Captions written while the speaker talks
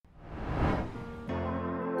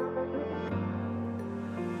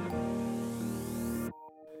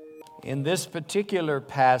In this particular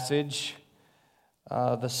passage,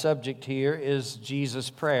 the subject here is Jesus'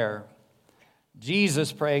 prayer.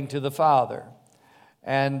 Jesus praying to the Father.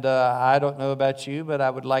 And I don't know about you, but I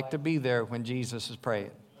would like to be there when Jesus is praying.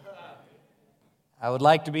 I would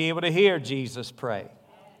like to be able to hear Jesus pray.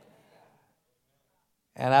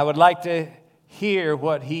 And I would like to hear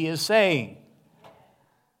what he is saying.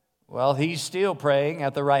 Well, he's still praying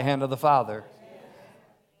at the right hand of the Father.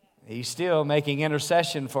 He's still making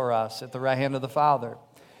intercession for us at the right hand of the Father.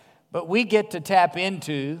 But we get to tap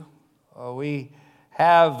into, we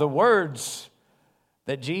have the words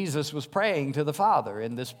that Jesus was praying to the Father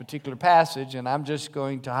in this particular passage, and I'm just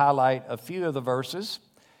going to highlight a few of the verses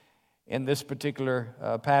in this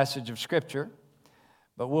particular passage of Scripture.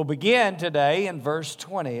 But we'll begin today in verse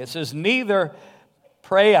 20. It says, "Neither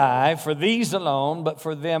pray I for these alone, but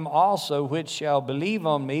for them also which shall believe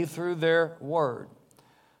on me through their word."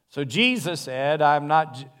 So Jesus said, I'm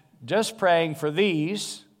not just praying for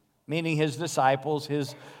these, meaning his disciples,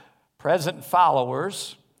 his present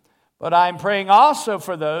followers, but I'm praying also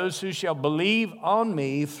for those who shall believe on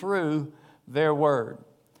me through their word.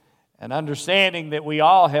 And understanding that we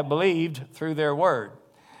all have believed through their word.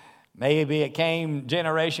 Maybe it came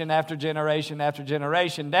generation after generation after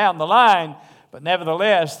generation down the line, but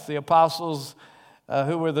nevertheless, the apostles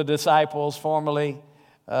who were the disciples formerly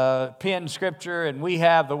penned Scripture, and we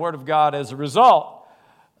have the Word of God as a result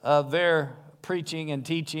of their preaching and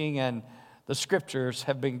teaching, and the Scriptures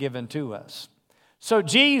have been given to us. So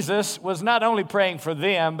Jesus was not only praying for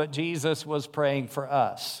them, but Jesus was praying for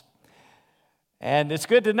us. And it's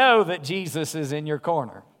good to know that Jesus is in your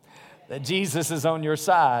corner, that Jesus is on your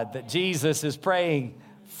side, that Jesus is praying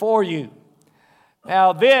for you.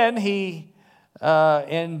 Now then he,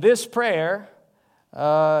 in this prayer,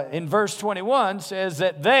 in verse 21, says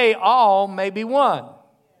that they all may be one.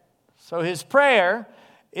 So his prayer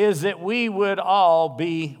is that we would all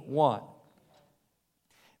be one.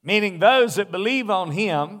 Meaning those that believe on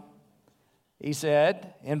him, he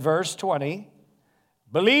said in verse 20,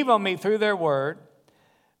 believe on me through their word,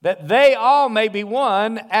 that they all may be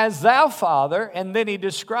one as thou, Father. And then he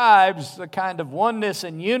describes the kind of oneness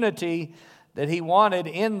and unity that he wanted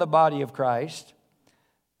in the body of Christ.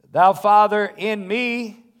 Thou, Father, in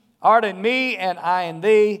me, art in me, and I in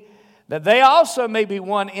thee, that they also may be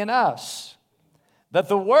one in us, that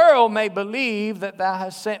the world may believe that thou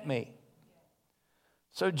hast sent me.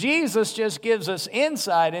 So Jesus just gives us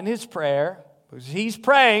insight in his prayer, because he's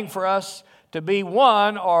praying for us to be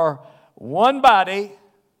one, or one body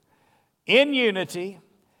in unity,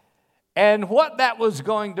 and what that was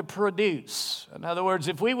going to produce. In other words,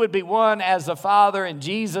 if we would be one as the Father and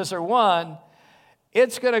Jesus are one,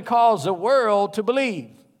 it's going to cause the world to believe.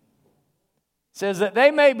 It says that they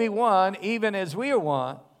may be one even as we are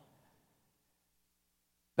one,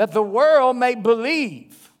 that the world may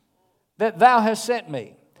believe that thou hast sent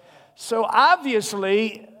me. So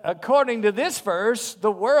obviously, according to this verse,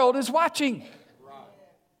 the world is watching.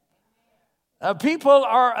 People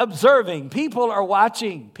are observing. People are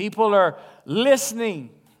watching. People are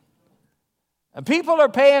listening. And people are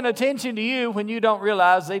paying attention to you when you don't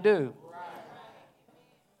realize they do.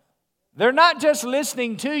 They're not just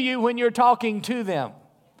listening to you when you're talking to them.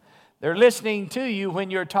 They're listening to you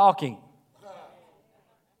when you're talking.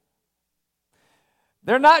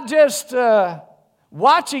 They're not just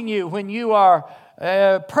watching you when you are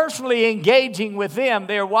personally engaging with them.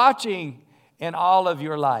 They're watching in all of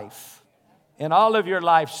your life, in all of your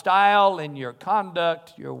lifestyle, in your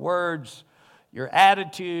conduct, your words, your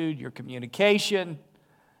attitude, your communication,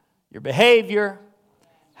 your behavior,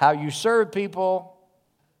 how you serve people,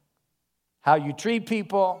 how you treat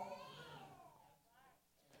people.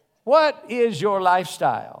 What is your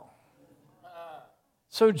lifestyle?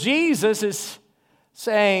 So Jesus is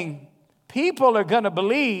saying people are going to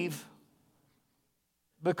believe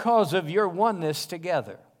because of your oneness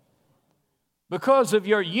together, because of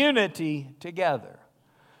your unity together.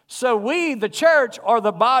 So we, the church, are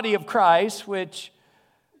the body of Christ, which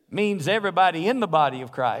means everybody in the body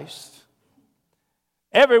of Christ.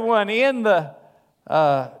 Everyone in the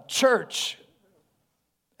church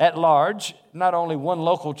at large, not only one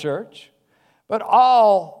local church, but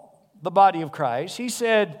all the body of Christ. He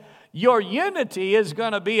said, your unity is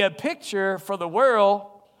going to be a picture for the world,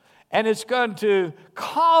 and it's going to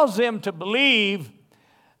cause them to believe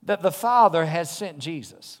that the Father has sent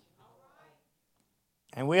Jesus.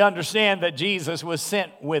 And we understand that Jesus was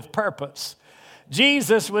sent with purpose.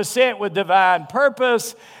 Jesus was sent with divine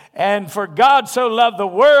purpose, And for God so loved the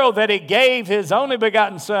world that he gave his only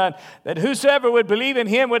begotten Son, that whosoever would believe in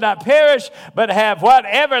him would not perish, but have what?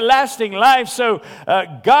 Everlasting life. So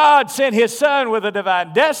God sent his Son with a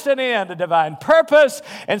divine destiny and a divine purpose.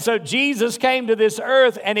 And so Jesus came to this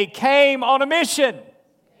earth, and he came on a mission.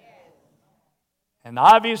 And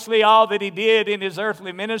obviously all that he did in his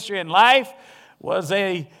earthly ministry and life was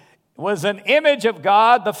an image of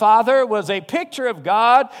God. The Father was a picture of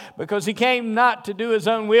God, because he came not to do his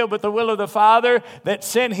own will, but the will of the Father that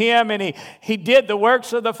sent him. And he did the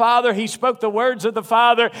works of the Father. He spoke the words of the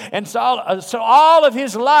Father. And so all of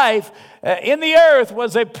his life in the earth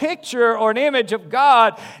was a picture or an image of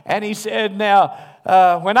God. And he said,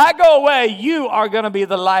 now, when I go away, you are going to be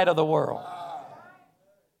the light of the world.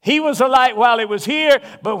 He was a light while he was here,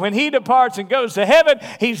 but when he departs and goes to heaven,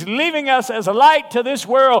 he's leaving us as a light to this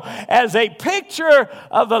world, as a picture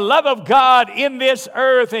of the love of God in this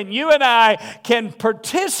earth. And you and I can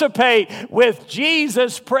participate with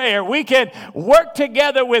Jesus' prayer. We can work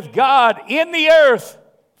together with God in the earth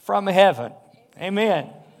from heaven. Amen.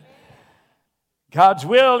 God's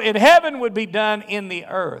will in heaven would be done in the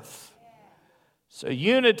earth. So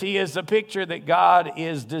unity is the picture that God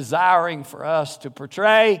is desiring for us to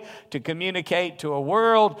portray, to communicate to a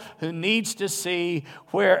world who needs to see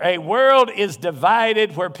where a world is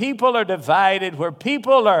divided, where people are divided, where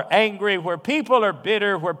people are angry, where people are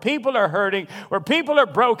bitter, where people are hurting, where people are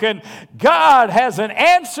broken. God has an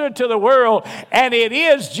answer to the world, and it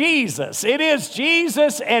is Jesus. It is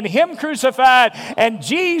Jesus and him crucified. And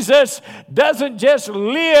Jesus doesn't just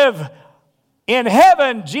live in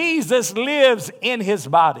heaven, Jesus lives in his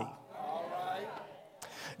body.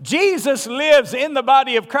 Jesus lives in the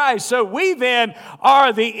body of Christ. So we then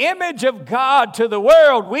are the image of God to the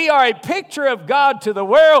world. We are a picture of God to the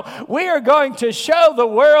world. We are going to show the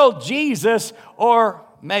world Jesus, or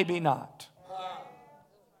maybe not.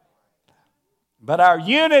 But our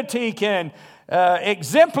unity can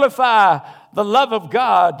exemplify the love of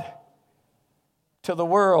God to the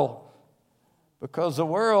world, because the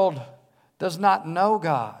world does not know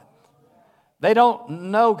God. They don't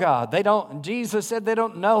know God. Jesus said they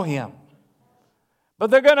don't know him. But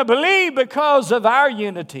they're going to believe because of our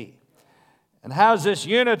unity. And how's this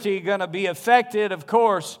unity going to be affected? Of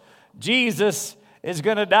course, Jesus is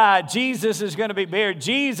going to die. Jesus is going to be buried.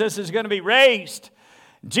 Jesus is going to be raised.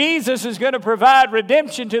 Jesus is going to provide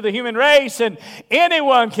redemption to the human race, and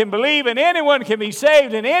anyone can believe, and anyone can be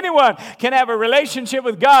saved, and anyone can have a relationship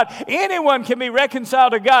with God. Anyone can be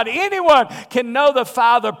reconciled to God. Anyone can know the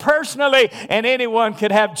Father personally, and anyone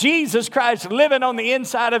can have Jesus Christ living on the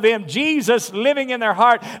inside of them, Jesus living in their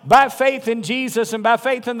heart. By faith in Jesus and by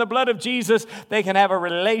faith in the blood of Jesus, they can have a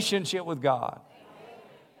relationship with God.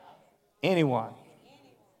 Anyone.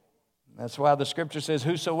 That's why the scripture says,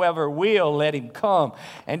 whosoever will, let him come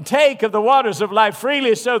and take of the waters of life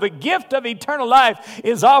freely. So the gift of eternal life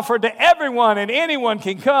is offered to everyone, and anyone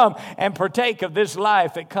can come and partake of this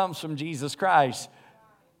life that comes from Jesus Christ.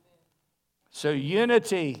 So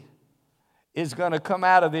unity is going to come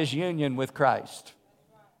out of this union with Christ.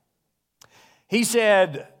 He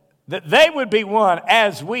said that they would be one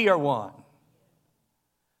as we are one.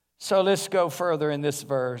 So let's go further in this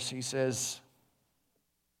verse. He says,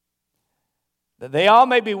 that they all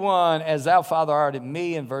may be one, as thou, Father, art in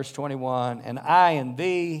me, in verse 21, and I in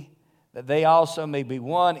thee, that they also may be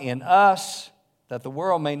one in us, that the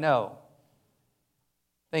world may know.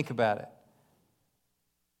 Think about it.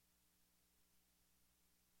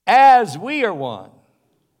 As we are one,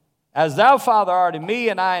 as thou, Father, art in me,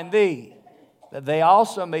 and I in thee, that they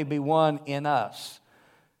also may be one in us.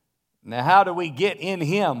 Now, how do we get in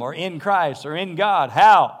him, or in Christ, or in God?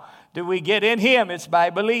 How do we get in him? It's by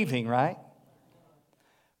believing, right?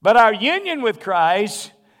 But our union with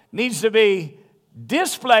Christ needs to be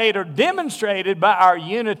displayed or demonstrated by our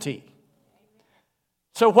unity.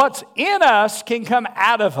 So what's in us can come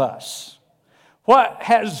out of us. What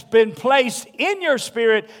has been placed in your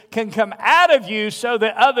spirit can come out of you so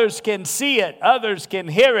that others can see it, others can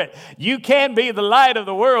hear it. You can be the light of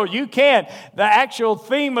the world. You can. The actual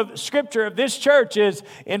theme of the scripture of this church is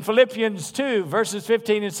in Philippians 2, verses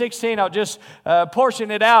 15 and 16. I'll just portion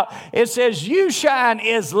it out. It says, you shine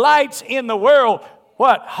as lights in the world.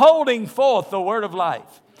 What? Holding forth the word of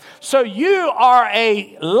life. So you are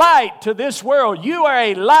a light to this world. You are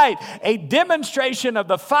a light, a demonstration of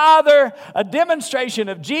the Father, a demonstration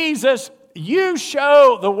of Jesus. You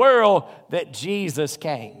show the world that Jesus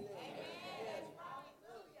came.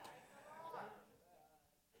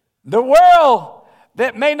 The world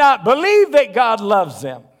that may not believe that God loves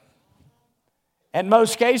them. In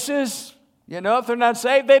most cases, if they're not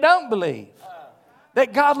saved, they don't believe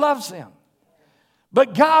that God loves them.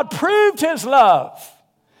 But God proved His love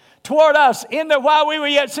toward us in that while we were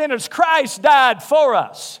yet sinners, Christ died for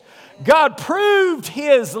us. God proved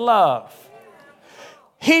His love.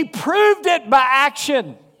 He proved it by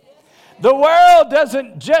action. The world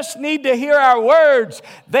doesn't just need to hear our words.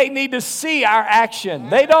 They need to see our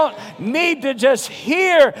action. They don't need to just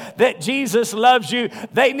hear that Jesus loves you.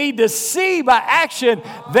 They need to see by action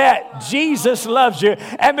that Jesus loves you.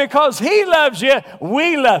 And because He loves you,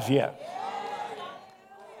 we love you.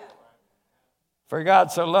 For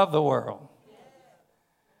God so loved the world.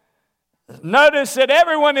 Notice that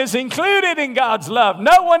everyone is included in God's love.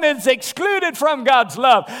 No one is excluded from God's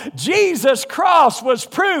love. Jesus' cross was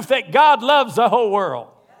proof that God loves the whole world.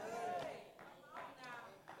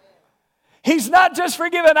 He's not just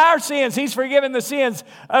forgiven our sins. He's forgiven the sins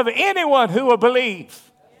of anyone who will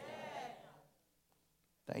believe.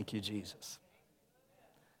 Thank you, Jesus.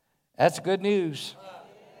 That's good news.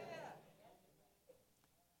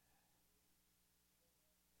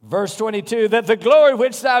 Verse 22, that the glory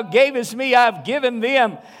which thou gavest me I have given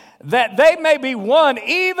them, that they may be one,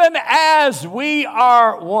 even as we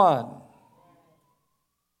are one.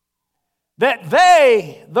 That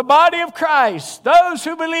they, the body of Christ, those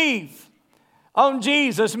who believe on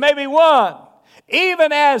Jesus, may be one,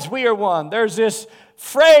 even as we are one. There's this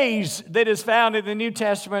phrase that is found in the New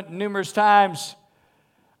Testament numerous times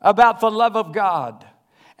about the love of God.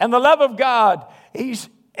 And the love of God is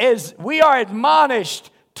we are admonished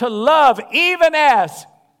to love even as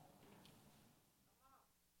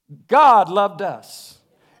God loved us.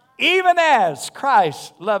 Even as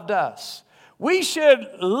Christ loved us. We should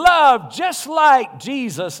love just like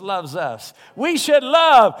Jesus loves us. We should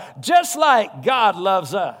love just like God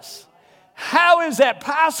loves us. How is that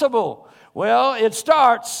possible? Well, it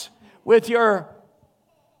starts with your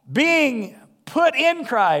being put in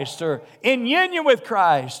Christ or in union with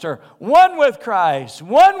Christ or one with Christ,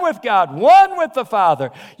 one with God, one with the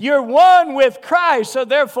Father. You're one with Christ, so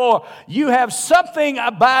therefore you have something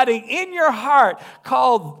abiding in your heart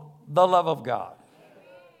called the love of God.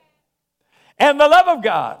 And the love of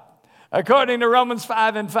God, according to Romans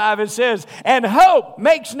 5:5, it says, and hope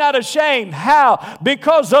makes not ashamed. How?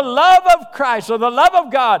 Because the love of Christ or the love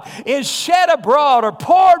of God is shed abroad or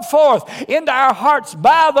poured forth into our hearts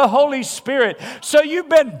by the Holy Spirit. So you've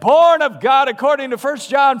been born of God. According to 1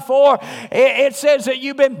 John 4, it says that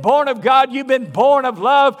you've been born of God. You've been born of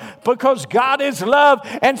love because God is love.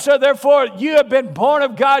 And so therefore you have been born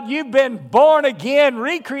of God. You've been born again,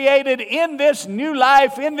 recreated in this new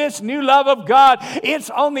life, in this new love of God. It's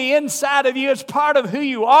on the inside of you. It's part of who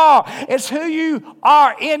you are. It's who you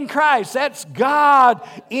are in Christ. That's God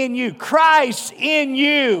in you. Christ in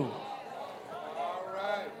you.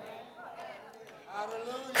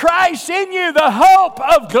 Christ in you, the hope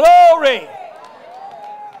of glory.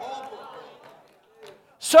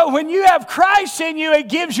 So when you have Christ in you, it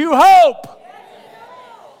gives you hope.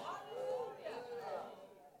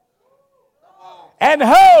 And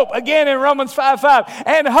hope, again in Romans 5:5,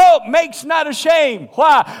 and hope makes not ashamed.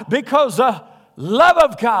 Why? Because the love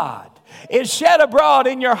of God is shed abroad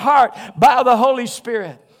in your heart by the Holy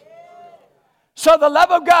Spirit. So the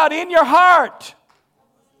love of God in your heart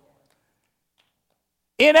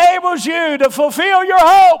enables you to fulfill your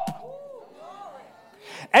hope.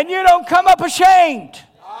 And you don't come up ashamed.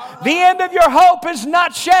 The end of your hope is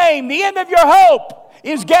not shame. The end of your hope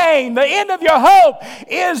is gain. The end of your hope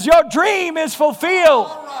is your dream is fulfilled.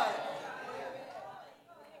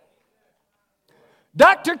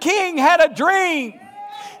 Dr. King had a dream.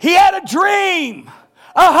 He had a dream,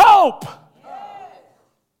 a hope.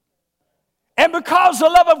 And because the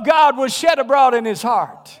love of God was shed abroad in his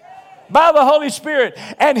heart by the Holy Spirit,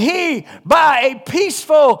 and he, by a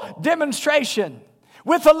peaceful demonstration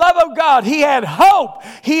with the love of God, he had hope.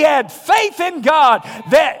 He had faith in God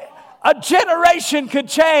that a generation could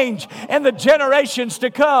change and the generations to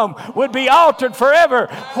come would be altered forever.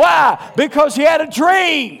 Why? Because he had a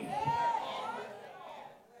dream.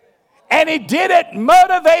 And he did it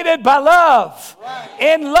motivated by love.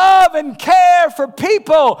 In love and care for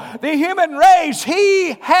people, the human race,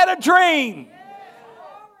 he had a dream.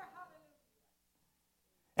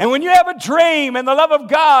 And when you have a dream and the love of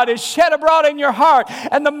God is shed abroad in your heart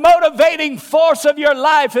and the motivating force of your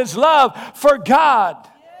life is love for God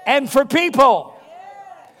and for people.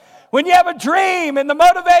 When you have a dream and the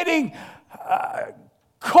motivating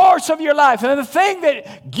course of your life and the thing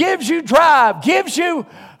that gives you drive, gives you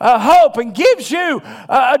hope and gives you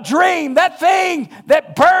a dream, that thing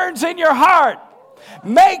that burns in your heart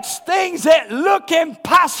makes things that look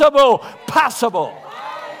impossible possible.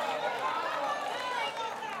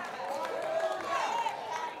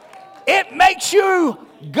 It makes you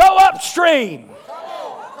go upstream.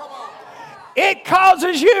 It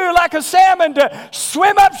causes you, like a salmon, to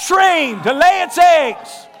swim upstream, to lay its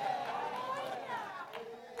eggs.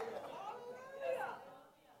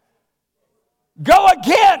 Go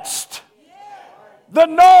against the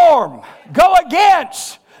norm. Go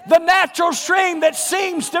against the natural stream that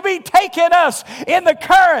seems to be taking us in the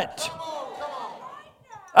current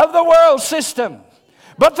of the world system.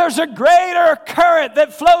 But there's a greater current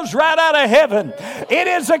that flows right out of heaven. It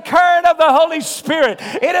is a current of the Holy Spirit.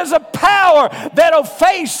 It is a power that'll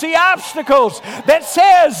face the obstacles, that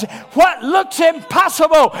says what looks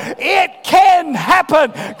impossible, it can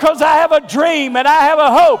happen, because I have a dream and I have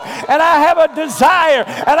a hope and I have a desire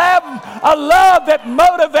and I have a love that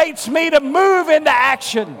motivates me to move into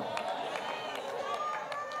action.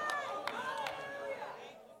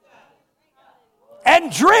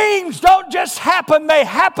 And dreams don't just happen, they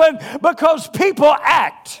happen because people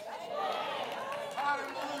act.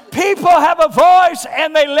 People have a voice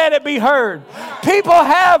and they let it be heard. People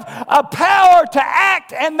have a power to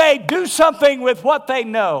act and they do something with what they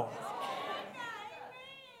know.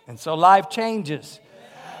 And so life changes.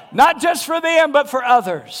 Not just for them, but for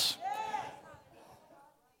others.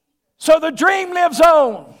 So the dream lives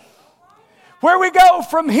on. Where we go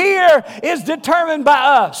from here is determined by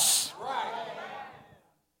us.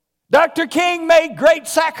 Dr. King made great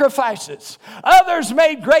sacrifices. Others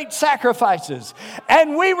made great sacrifices.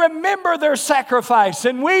 And we remember their sacrifice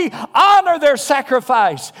and we honor their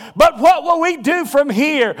sacrifice. But what will we do from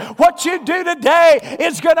here? What you do today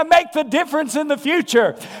is going to make the difference in the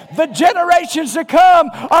future. The generations to come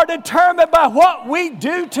are determined by what we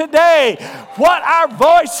do today. What our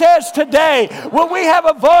voice says today. Will we have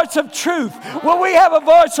a voice of truth? Will we have a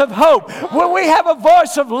voice of hope? Will we have a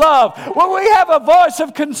voice of love? Will we have a voice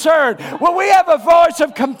of concern? Will we have a voice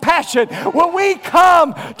of compassion? Will we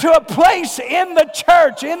come to a place in the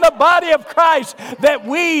church, in the body of Christ, that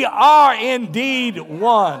we are indeed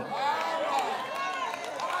one?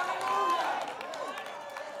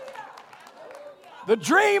 The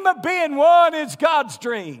dream of being one is God's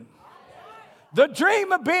dream. The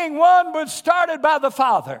dream of being one was started by the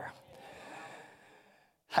Father.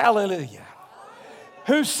 Hallelujah.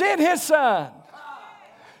 Who sent His Son,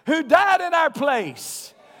 who died in our place,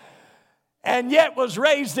 and yet was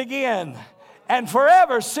raised again, and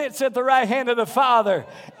forever sits at the right hand of the Father,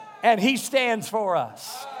 and He stands for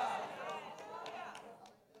us.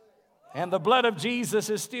 And the blood of Jesus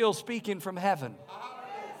is still speaking from heaven.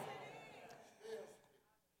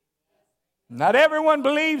 Not everyone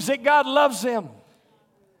believes that God loves them,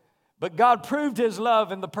 but God proved His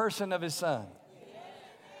love in the person of His Son.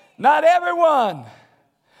 Not everyone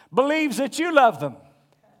believes that you love them,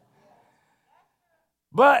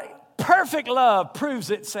 but perfect love proves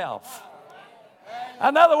itself.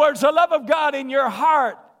 In other words, the love of God in your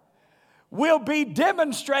heart will be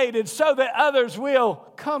demonstrated so that others will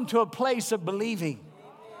come to a place of believing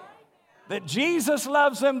that Jesus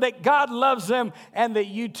loves them, that God loves them, and that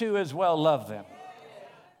you too as well love them.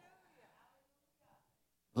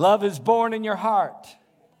 Love is born in your heart,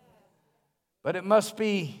 but it must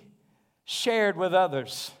be shared with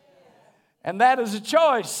others. And that is a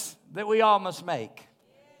choice that we all must make.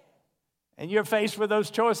 And you're faced with those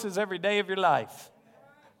choices every day of your life.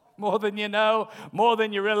 More than you know, more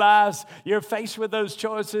than you realize, you're faced with those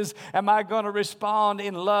choices. Am I going to respond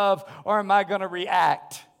in love, or am I going to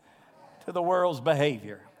react to the world's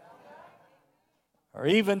behavior? Or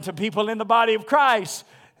even to people in the body of Christ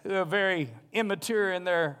who are very immature in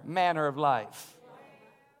their manner of life.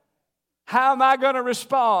 How am I going to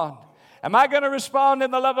respond? Am I going to respond in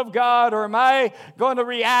the love of God, or am I going to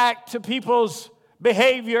react to people's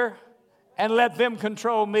behavior and let them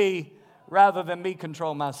control me rather than me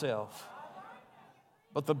control myself?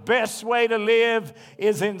 But the best way to live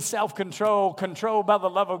is in self-control, controlled by the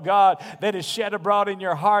love of God that is shed abroad in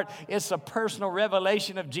your heart. It's a personal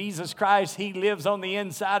revelation of Jesus Christ. He lives on the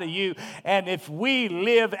inside of you. And if we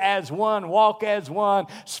live as one, walk as one,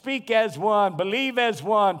 speak as one, believe as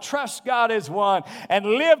one, trust God as one, and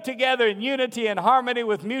live together in unity and harmony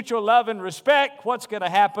with mutual love and respect, what's going to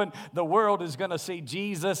happen? The world is going to see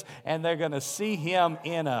Jesus, and they're going to see Him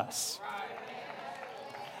in us.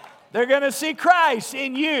 They're going to see Christ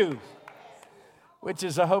in you, which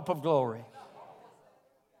is a hope of glory.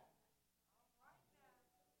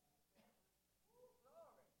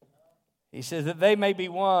 He says that they may be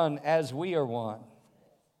one as we are one.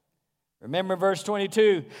 Remember verse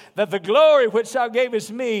 22, that the glory which thou gavest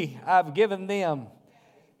me, I've given them,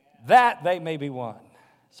 that they may be one.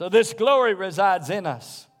 So this glory resides in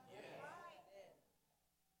us.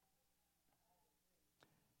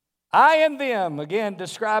 I and them, again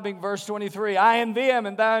describing verse 23, I and them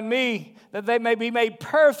and thou and me, that they may be made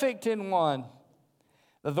perfect in one,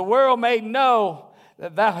 that the world may know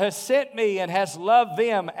that thou hast sent me and hast loved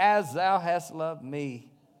them as thou hast loved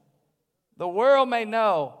me. The world may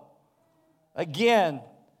know. Again,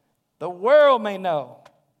 the world may know.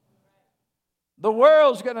 The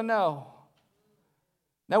world's going to know.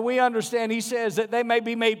 Now we understand he says that they may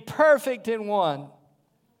be made perfect in one.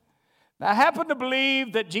 Now, I happen to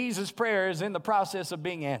believe that Jesus' prayer is in the process of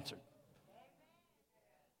being answered.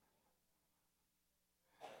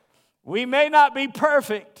 We may not be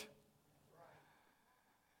perfect.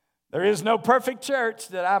 There is no perfect church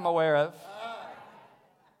that I'm aware of.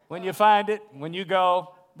 When you find it, when you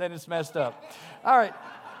go, then it's messed up. All right.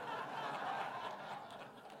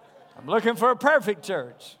 I'm looking for a perfect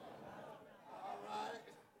church.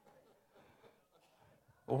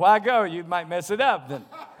 Well, why go? You might mess it up then.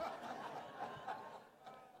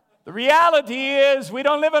 The reality is we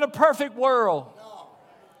don't live in a perfect world.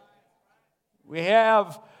 We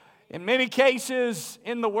have, in many cases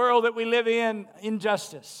in the world that we live in,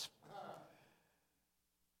 injustice.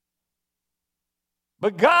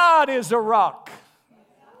 But God is a rock.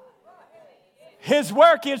 His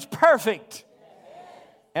work is perfect.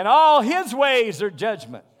 And all His ways are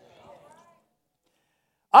judgment.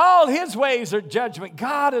 All His ways are judgment.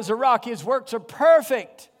 God is a rock. His works are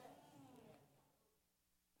perfect.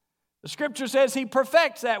 The scripture says He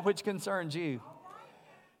perfects that which concerns you.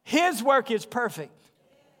 His work is perfect.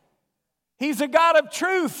 He's a God of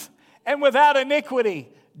truth and without iniquity.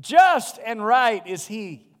 Just and right is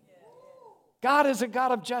He. God is a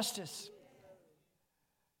God of justice.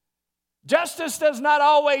 Justice does not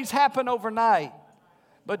always happen overnight,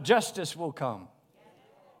 but justice will come.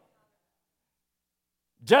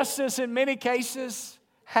 Justice in many cases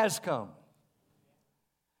has come.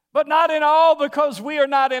 But not in all, because we are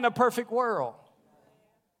not in a perfect world.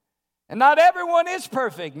 And not everyone is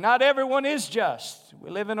perfect. Not everyone is just. We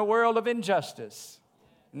live in a world of injustice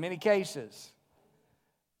in many cases.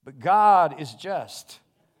 But God is just.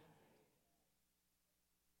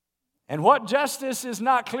 And what justice is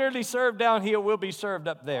not clearly served down here will be served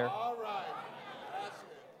up there. All right.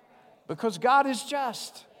 Because God is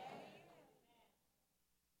just.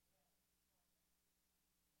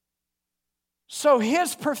 So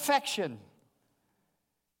His perfection,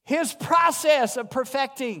 His process of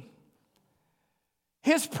perfecting,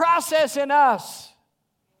 His process in us,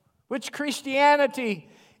 which Christianity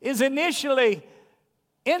is initially,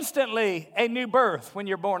 instantly a new birth when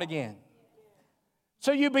you're born again.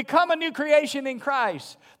 So you become a new creation in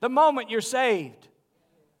Christ the moment you're saved.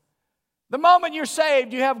 The moment you're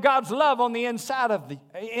saved, you have God's love on the inside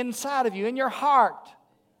of you, in your heart.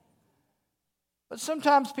 But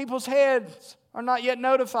sometimes people's heads are not yet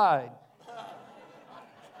notified.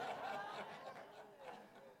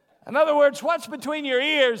 In other words, what's between your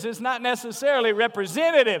ears is not necessarily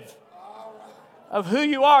representative of who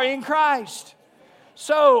you are in Christ.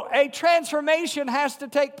 So a transformation has to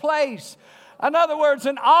take place. In other words,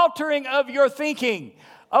 an altering of your thinking,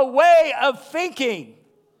 a way of thinking.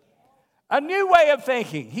 A new way of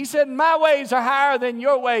thinking. He said, my ways are higher than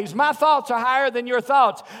your ways. My thoughts are higher than your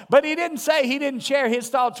thoughts. But He didn't say He didn't share His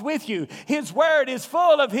thoughts with you. His word is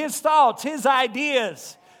full of His thoughts, His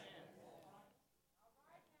ideas.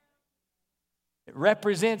 It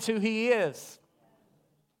represents who He is,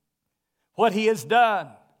 what He has done,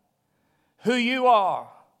 who you are,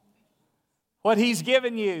 what He's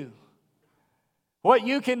given you, what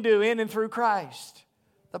you can do in and through Christ.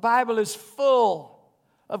 The Bible is full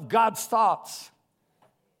of God's thoughts.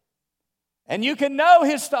 And you can know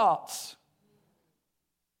His thoughts.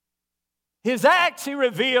 His acts He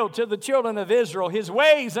revealed to the children of Israel, His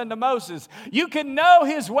ways unto Moses. You can know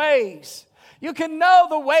His ways. You can know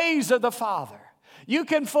the ways of the Father. You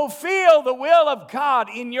can fulfill the will of God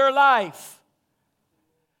in your life.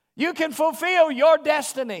 You can fulfill your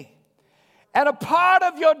destiny. And a part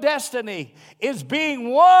of your destiny is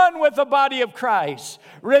being one with the body of Christ,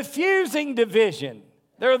 refusing division.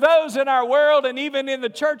 There are those in our world and even in the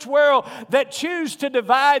church world that choose to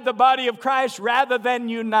divide the body of Christ rather than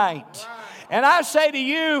unite. And I say to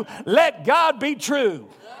you, let God be true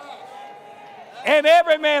and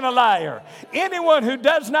every man a liar. Anyone who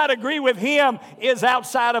does not agree with Him is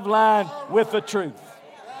outside of line with the truth.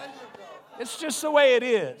 It's just the way it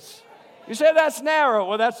is. You say that's narrow.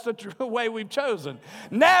 Well, that's the way we've chosen.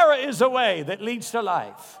 Narrow is the way that leads to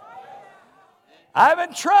life. I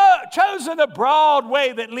haven't chosen the broad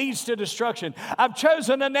way that leads to destruction. I've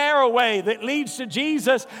chosen a narrow way that leads to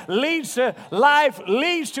Jesus, leads to life,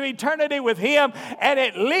 leads to eternity with Him, and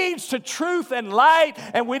it leads to truth and light,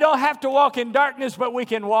 and we don't have to walk in darkness, but we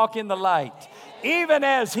can walk in the light, even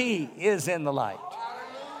as He is in the light.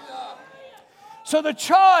 So the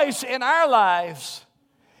choice in our lives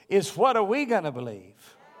is, what are we going to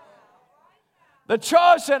believe? The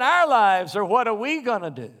choice in our lives are, what are we going to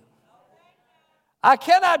do? I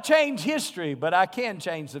cannot change history, but I can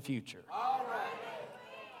change the future.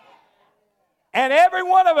 And every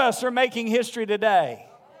one of us are making history today.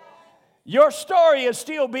 Your story is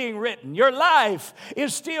still being written. Your life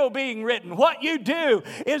is still being written. What you do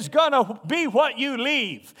is going to be what you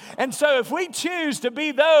leave. And so if we choose to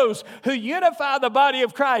be those who unify the body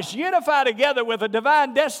of Christ, unify together with a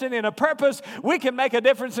divine destiny and a purpose, we can make a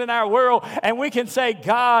difference in our world, and we can say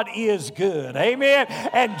God is good. Amen.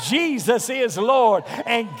 And Jesus is Lord.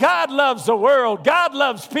 And God loves the world. God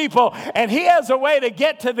loves people. And He has a way to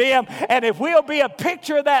get to them. And if we'll be a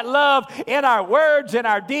picture of that love in our words, in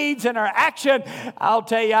our deeds, in our action, I'll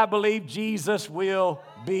tell you, I believe Jesus will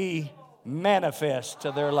be manifest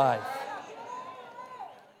to their life.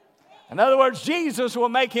 In other words, Jesus will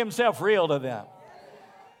make Himself real to them.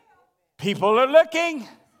 People are looking.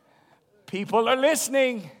 People are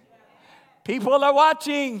listening. People are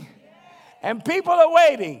watching. And people are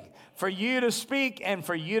waiting for you to speak and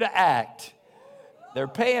for you to act. They're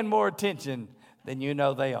paying more attention than you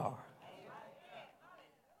know they are.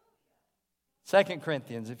 2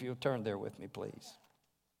 Corinthians, if you'll turn there with me, please.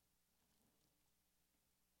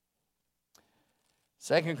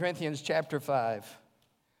 2 Corinthians chapter 5.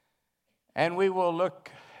 And we will look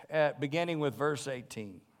at beginning with verse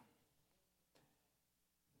 18.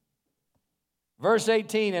 Verse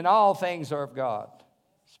 18, and all things are of God.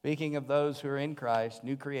 Speaking of those who are in Christ,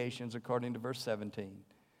 new creations according to verse 17.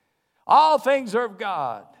 All things are of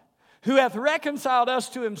God, who hath reconciled us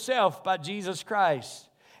to Himself by Jesus Christ,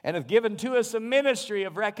 and have given to us a ministry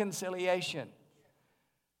of reconciliation.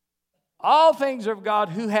 All things are of God,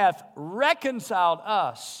 who hath reconciled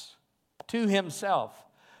us to Himself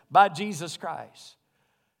by Jesus Christ.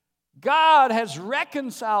 God has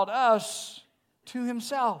reconciled us to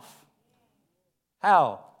Himself.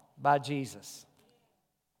 How? By Jesus.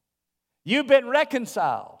 You've been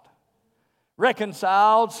reconciled.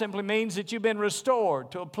 Reconciled simply means that you've been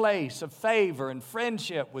restored to a place of favor and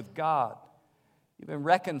friendship with God. You've been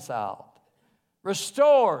reconciled,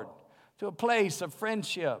 restored to a place of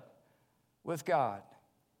friendship with God.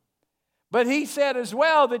 But he said as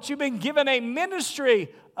well that you've been given a ministry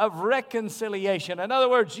of reconciliation. In other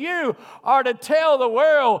words, you are to tell the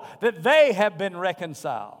world that they have been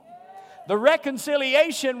reconciled. The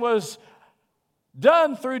reconciliation was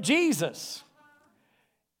done through Jesus.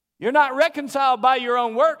 You're not reconciled by your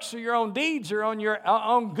own works or your own deeds or on your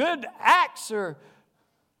own good acts or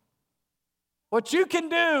what you can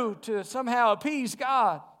do to somehow appease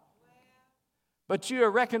God. But you are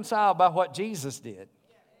reconciled by what Jesus did.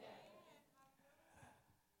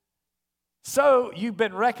 So you've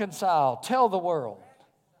been reconciled. Tell the world.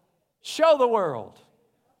 Show the world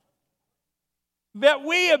that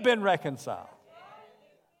we have been reconciled.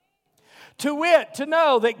 To wit, to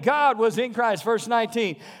know that God was in Christ, verse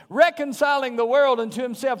 19, reconciling the world unto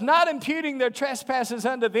Himself, not imputing their trespasses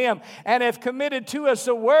unto them, and hath committed to us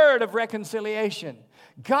the word of reconciliation.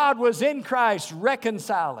 God was in Christ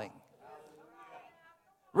reconciling,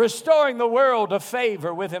 restoring the world to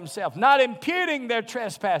favor with Himself, not imputing their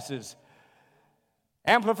trespasses.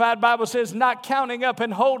 Amplified Bible says, not counting up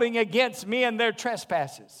and holding against men their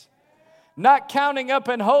trespasses. Not counting up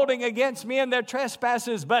and holding against men their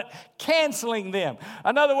trespasses, but canceling them.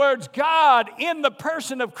 In other words, God, in the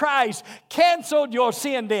person of Christ, canceled your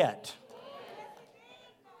sin debt.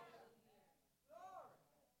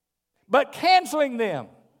 But canceling them.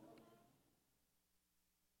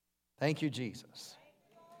 Thank you, Jesus.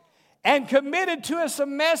 And committed to us a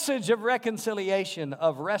message of reconciliation,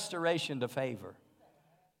 of restoration to favor.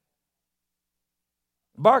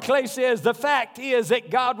 Barclay says, the fact is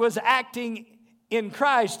that God was acting in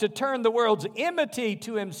Christ to turn the world's enmity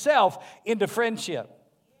to Himself into friendship.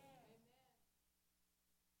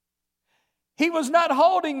 He was not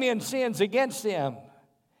holding men's sins against them,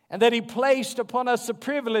 and that He placed upon us the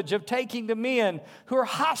privilege of taking to men who are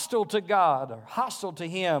hostile to God or hostile to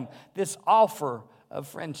Him this offer of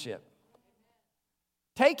friendship.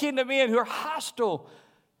 Taking to men who are hostile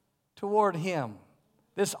toward Him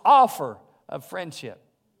this offer of friendship.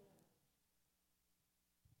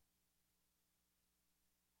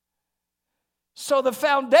 So the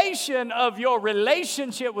foundation of your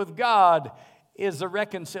relationship with God is the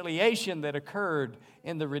reconciliation that occurred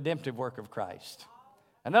in the redemptive work of Christ.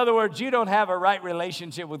 In other words, you don't have a right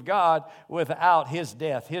relationship with God without His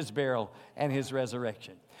death, His burial, and His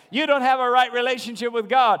resurrection. You don't have a right relationship with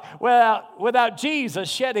God without Jesus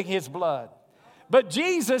shedding His blood. But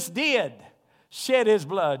Jesus did shed His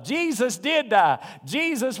blood. Jesus did die.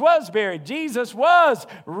 Jesus was buried. Jesus was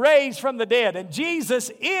raised from the dead. And Jesus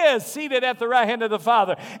is seated at the right hand of the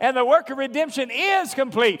Father. And the work of redemption is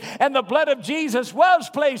complete. And the blood of Jesus was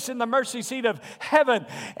placed in the mercy seat of heaven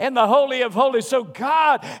in the Holy of Holies. So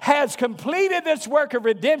God has completed this work of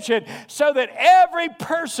redemption so that every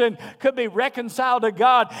person could be reconciled to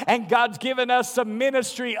God. And God's given us the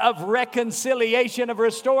ministry of reconciliation, of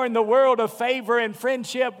restoring the world of favor and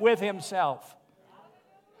friendship with Himself.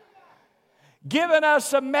 Given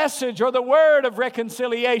us a message or the word of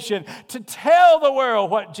reconciliation to tell the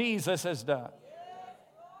world what Jesus has done.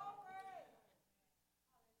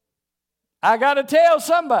 I got to tell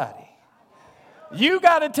somebody. You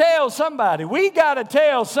got to tell somebody. We got to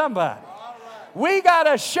tell somebody. We got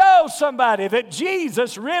to show somebody that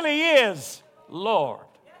Jesus really is Lord.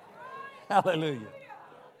 Hallelujah.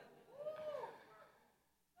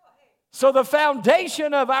 So the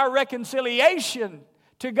foundation of our reconciliation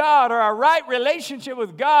to God, or our right relationship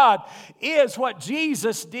with God, is what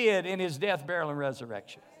Jesus did in His death, burial, and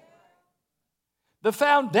resurrection. The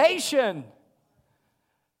foundation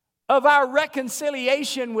of our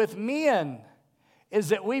reconciliation with men is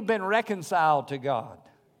that we've been reconciled to God.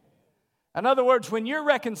 In other words, when you're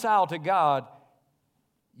reconciled to God,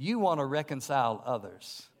 you want to reconcile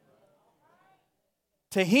others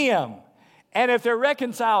to Him. And if they're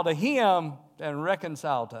reconciled to Him, then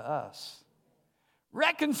reconciled to us.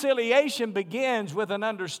 Reconciliation begins with an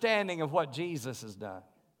understanding of what Jesus has done.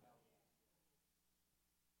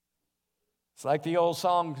 It's like the old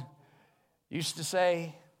song used to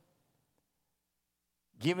say,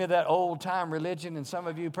 give me that old-time religion, and some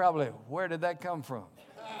of you probably, where did that come from?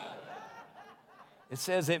 It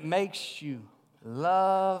says it makes you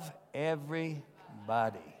love everybody.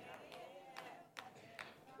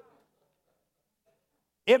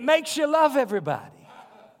 It makes you love everybody.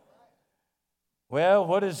 Well,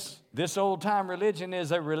 what is this old-time religion?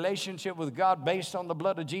 Is a relationship with God based on the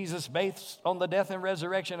blood of Jesus, based on the death and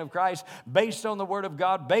resurrection of Christ, based on the Word of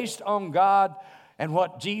God, based on God and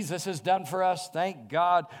what Jesus has done for us. Thank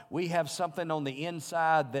God we have something on the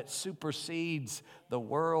inside that supersedes the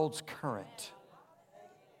world's current.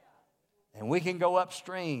 And we can go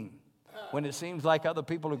upstream when it seems like other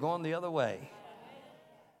people are going the other way.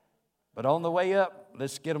 But on the way up,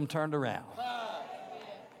 let's get them turned around.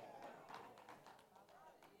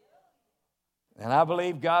 And I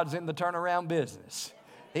believe God's in the turnaround business.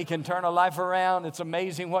 He can turn a life around. It's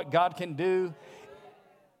amazing what God can do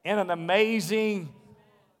in an amazing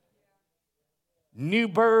new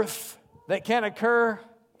birth that can occur,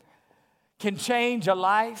 can change a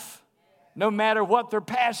life. No matter what their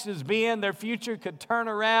past has been, their future could turn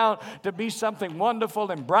around to be something wonderful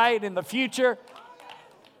and bright in the future.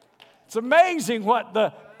 It's amazing what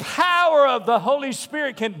the power of the Holy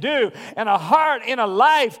Spirit can do in a heart, in a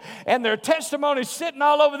life, and their testimonies sitting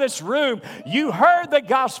all over this room. You heard the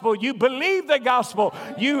gospel, you believed the gospel,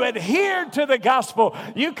 you adhered to the gospel,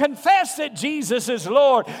 you confessed that Jesus is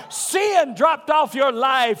Lord. Sin dropped off your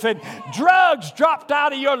life, and drugs dropped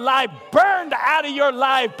out of your life, burned out of your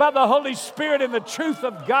life by the Holy Spirit and the truth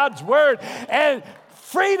of God's word. And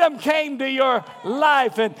freedom came to your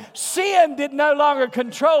life, and sin did no longer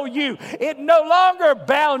control you. It no longer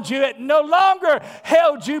bound you. It no longer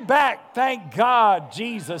held you back. Thank God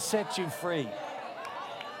Jesus set you free.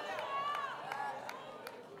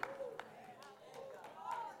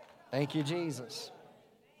 Thank you, Jesus.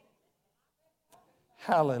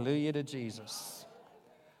 Hallelujah to Jesus.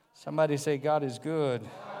 Somebody say, God is good.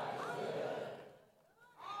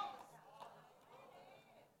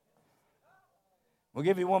 We'll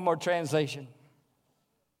give you one more translation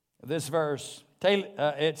of this verse.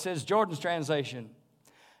 It says, Jordan's translation,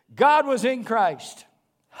 God was in Christ,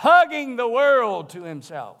 hugging the world to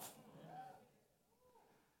Himself.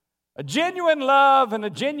 A genuine love and a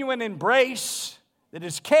genuine embrace that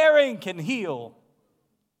is caring can heal.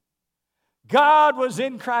 God was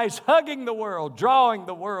in Christ, hugging the world, drawing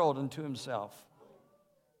the world into Himself.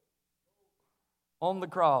 On the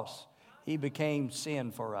cross, He became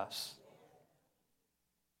sin for us.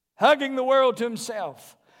 Hugging the world to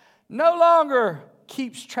Himself, no longer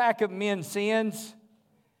keeps track of men's sins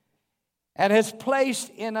and has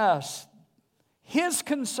placed in us His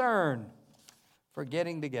concern for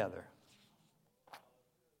getting together.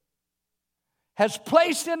 Has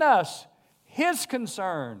placed in us His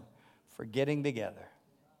concern for getting together.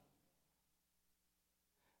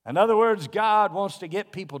 In other words, God wants to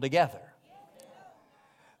get people together.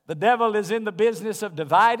 The devil is in the business of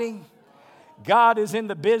dividing. God is in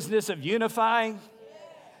the business of unifying.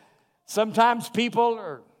 Sometimes people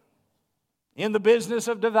are in the business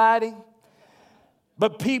of dividing,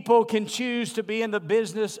 but people can choose to be in the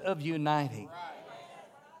business of uniting.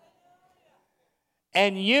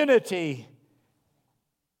 And unity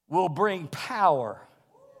will bring power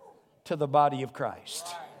to the body of Christ.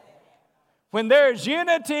 When there is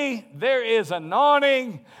unity, there is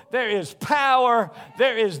anointing, there is power,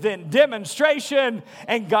 there is then demonstration,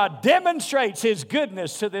 and God demonstrates His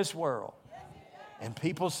goodness to this world. And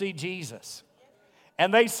people see Jesus,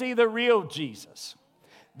 and they see the real Jesus.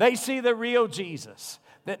 They see the real Jesus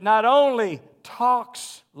that not only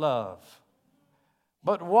talks love,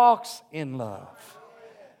 but walks in love.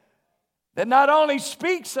 That not only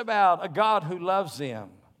speaks about a God who loves them,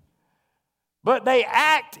 but they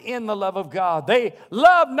act in the love of God. They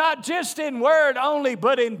love not just in word only,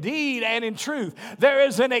 but in deed and in truth. There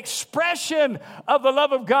is an expression of the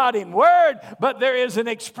love of God in word, but there is an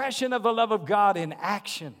expression of the love of God in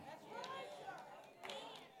action.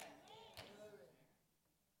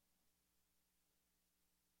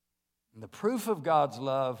 And the proof of God's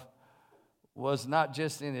love was not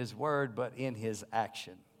just in His word, but in His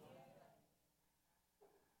action.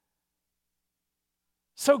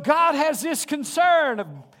 So God has this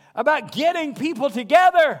concern about getting people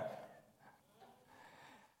together.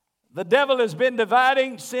 The devil has been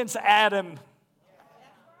dividing since Adam.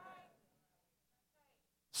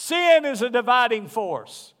 Sin is a dividing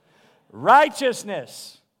force.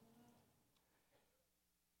 Righteousness.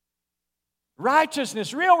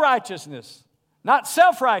 Righteousness, real righteousness, not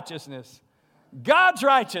self-righteousness. God's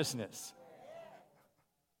righteousness.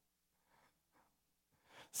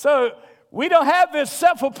 So we don't have this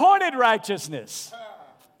self-appointed righteousness.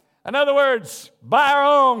 In other words, by our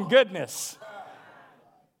own goodness.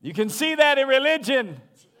 You can see that in religion.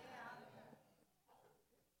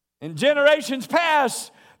 In generations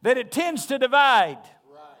past, that it tends to divide.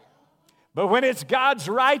 But when it's God's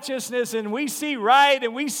righteousness and we see right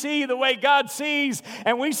and we see the way God sees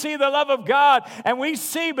and we see the love of God and we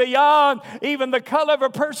see beyond even the color of a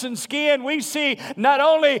person's skin, we see not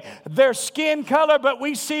only their skin color, but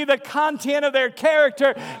we see the content of their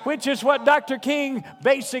character, which is what Dr. King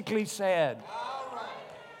basically said.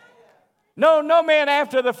 No man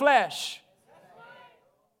after the flesh.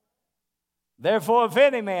 Therefore, if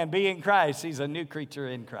any man be in Christ, he's a new creature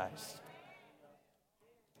in Christ.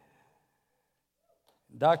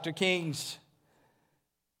 Dr. King's,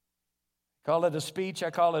 call it a speech,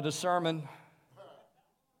 I call it a sermon.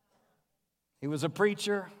 He was a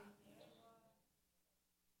preacher.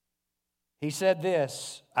 He said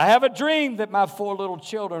this: I have a dream that my 4 little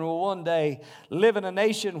children will one day live in a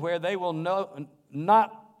nation where they will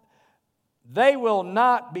not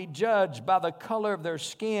be judged by the color of their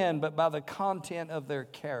skin, but by the content of their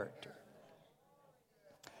character.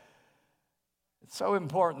 It's so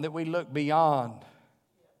important that we look beyond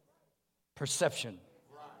perception.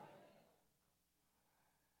 It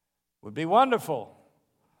would be wonderful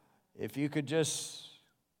if you could just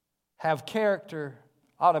have character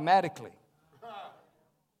automatically.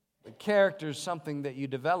 But character is something that you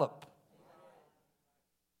develop.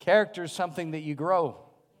 Character is something that you grow.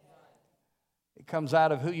 It comes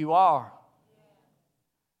out of who you are.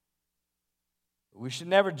 We should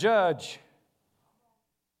never judge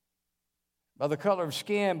by the color of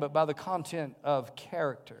skin, but by the content of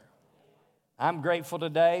character. I'm grateful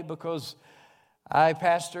today because I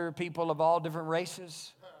pastor people of all different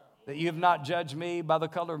races, that you have not judged me by the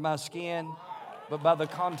color of my skin, but by the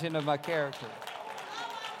content of my character.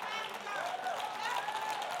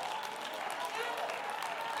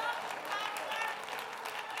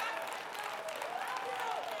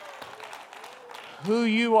 Who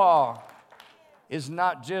you are is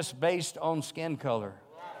not just based on skin color.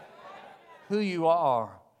 Who you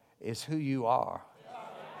are is who you are.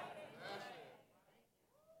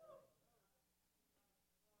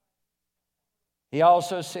 He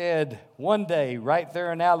also said, one day, right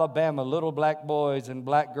there in Alabama, little black boys and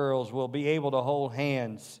black girls will be able to hold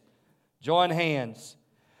hands, join hands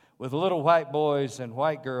with little white boys and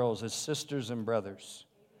white girls as sisters and brothers.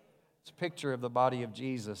 It's a picture of the body of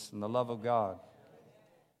Jesus and the love of God.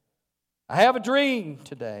 I have a dream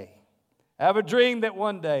today. I have a dream that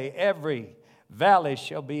one day every valley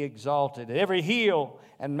shall be exalted, every hill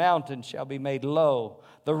and mountain shall be made low.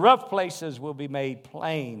 The rough places will be made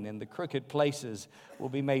plain, and the crooked places will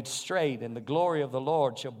be made straight, and the glory of the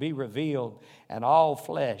Lord shall be revealed, and all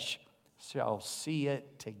flesh shall see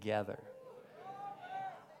it together.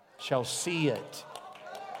 Shall see it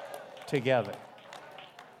together.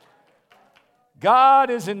 God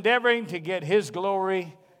is endeavoring to get His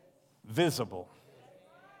glory visible.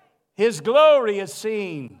 His glory is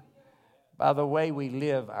seen by the way we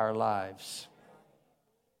live our lives.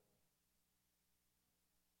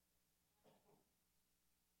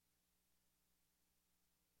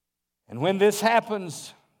 And when this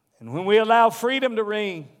happens, and when we allow freedom to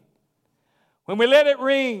ring, when we let it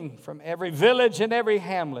ring from every village and every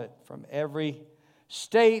hamlet, from every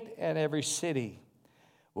state and every city,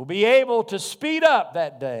 we'll be able to speed up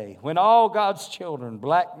that day when all God's children,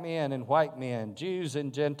 black men and white men, Jews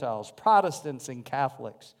and Gentiles, Protestants and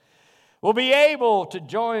Catholics, will be able to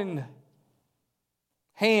join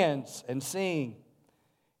hands and sing,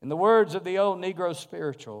 in the words of the old Negro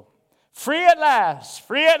spiritual, free at last,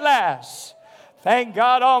 free at last. Thank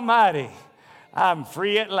God Almighty, I'm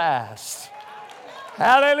free at last.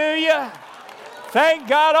 Hallelujah. Thank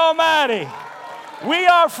God Almighty. We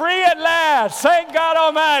are free at last. Thank God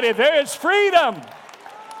Almighty. There is freedom.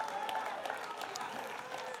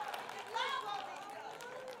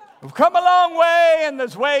 We've come a long way and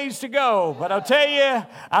there's ways to go. But I'll tell you,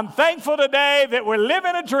 I'm thankful today that we're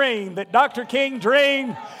living a dream that Dr. King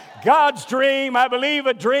dreamed. God's dream, I believe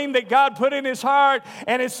a dream that God put in His heart,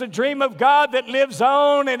 and it's the dream of God that lives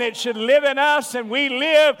on, and it should live in us, and we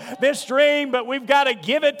live this dream, but we've got to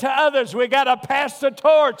give it to others. We've got to pass the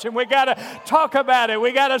torch, and we've got to talk about it.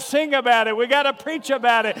 We've got to sing about it. We've got to preach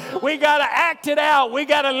about it. We've got to act it out. We've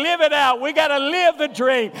got to live it out. We've got to live the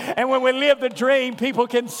dream, and when we live the dream, people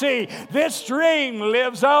can see this dream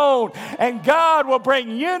lives on, and God will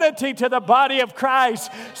bring unity to the body of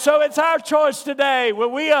Christ. So it's our choice today.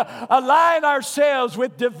 Will we align ourselves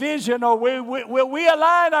with division, or will we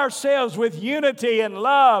align ourselves with unity and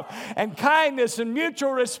love and kindness and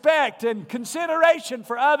mutual respect and consideration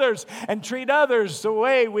for others and treat others the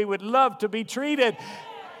way we would love to be treated?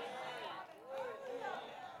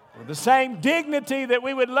 With the same dignity that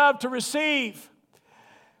we would love to receive.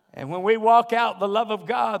 And when we walk out the love of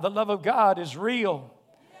God is real.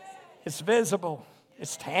 It's visible.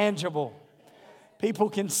 It's tangible. People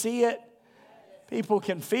can see it. People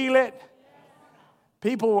can feel it.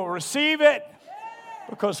 People will receive it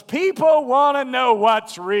because people want to know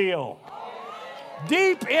what's real.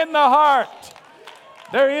 Deep in the heart,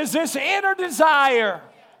 there is this inner desire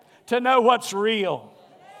to know what's real.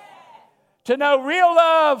 To know real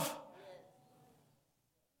love,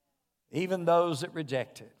 even those that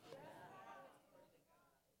reject it.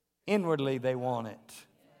 Inwardly, they want it.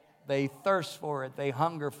 They thirst for it. They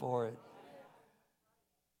hunger for it.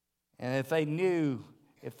 And if they knew,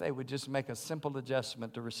 if they would just make a simple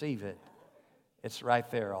adjustment to receive it, it's right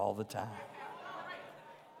there all the time.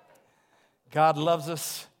 God loves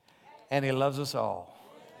us, and He loves us all.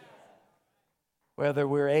 Whether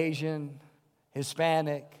we're Asian,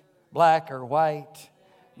 Hispanic, black, or white,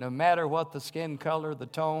 no matter what the skin color, the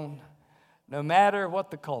tone, no matter what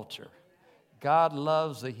the culture, God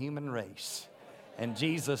loves the human race. And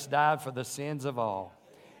Jesus died for the sins of all.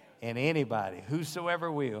 And anybody,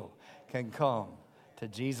 whosoever will, can come to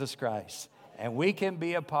Jesus Christ. And we can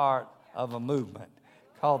be a part of a movement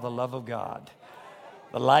called the love of God,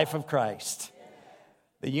 the life of Christ,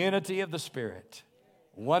 the unity of the Spirit,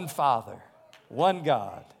 one Father, one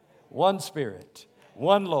God, one Spirit,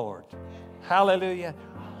 one Lord. Hallelujah.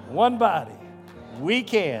 One body. We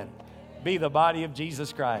can be the body of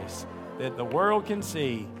Jesus Christ that the world can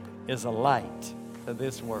see is a light to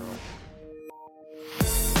this world.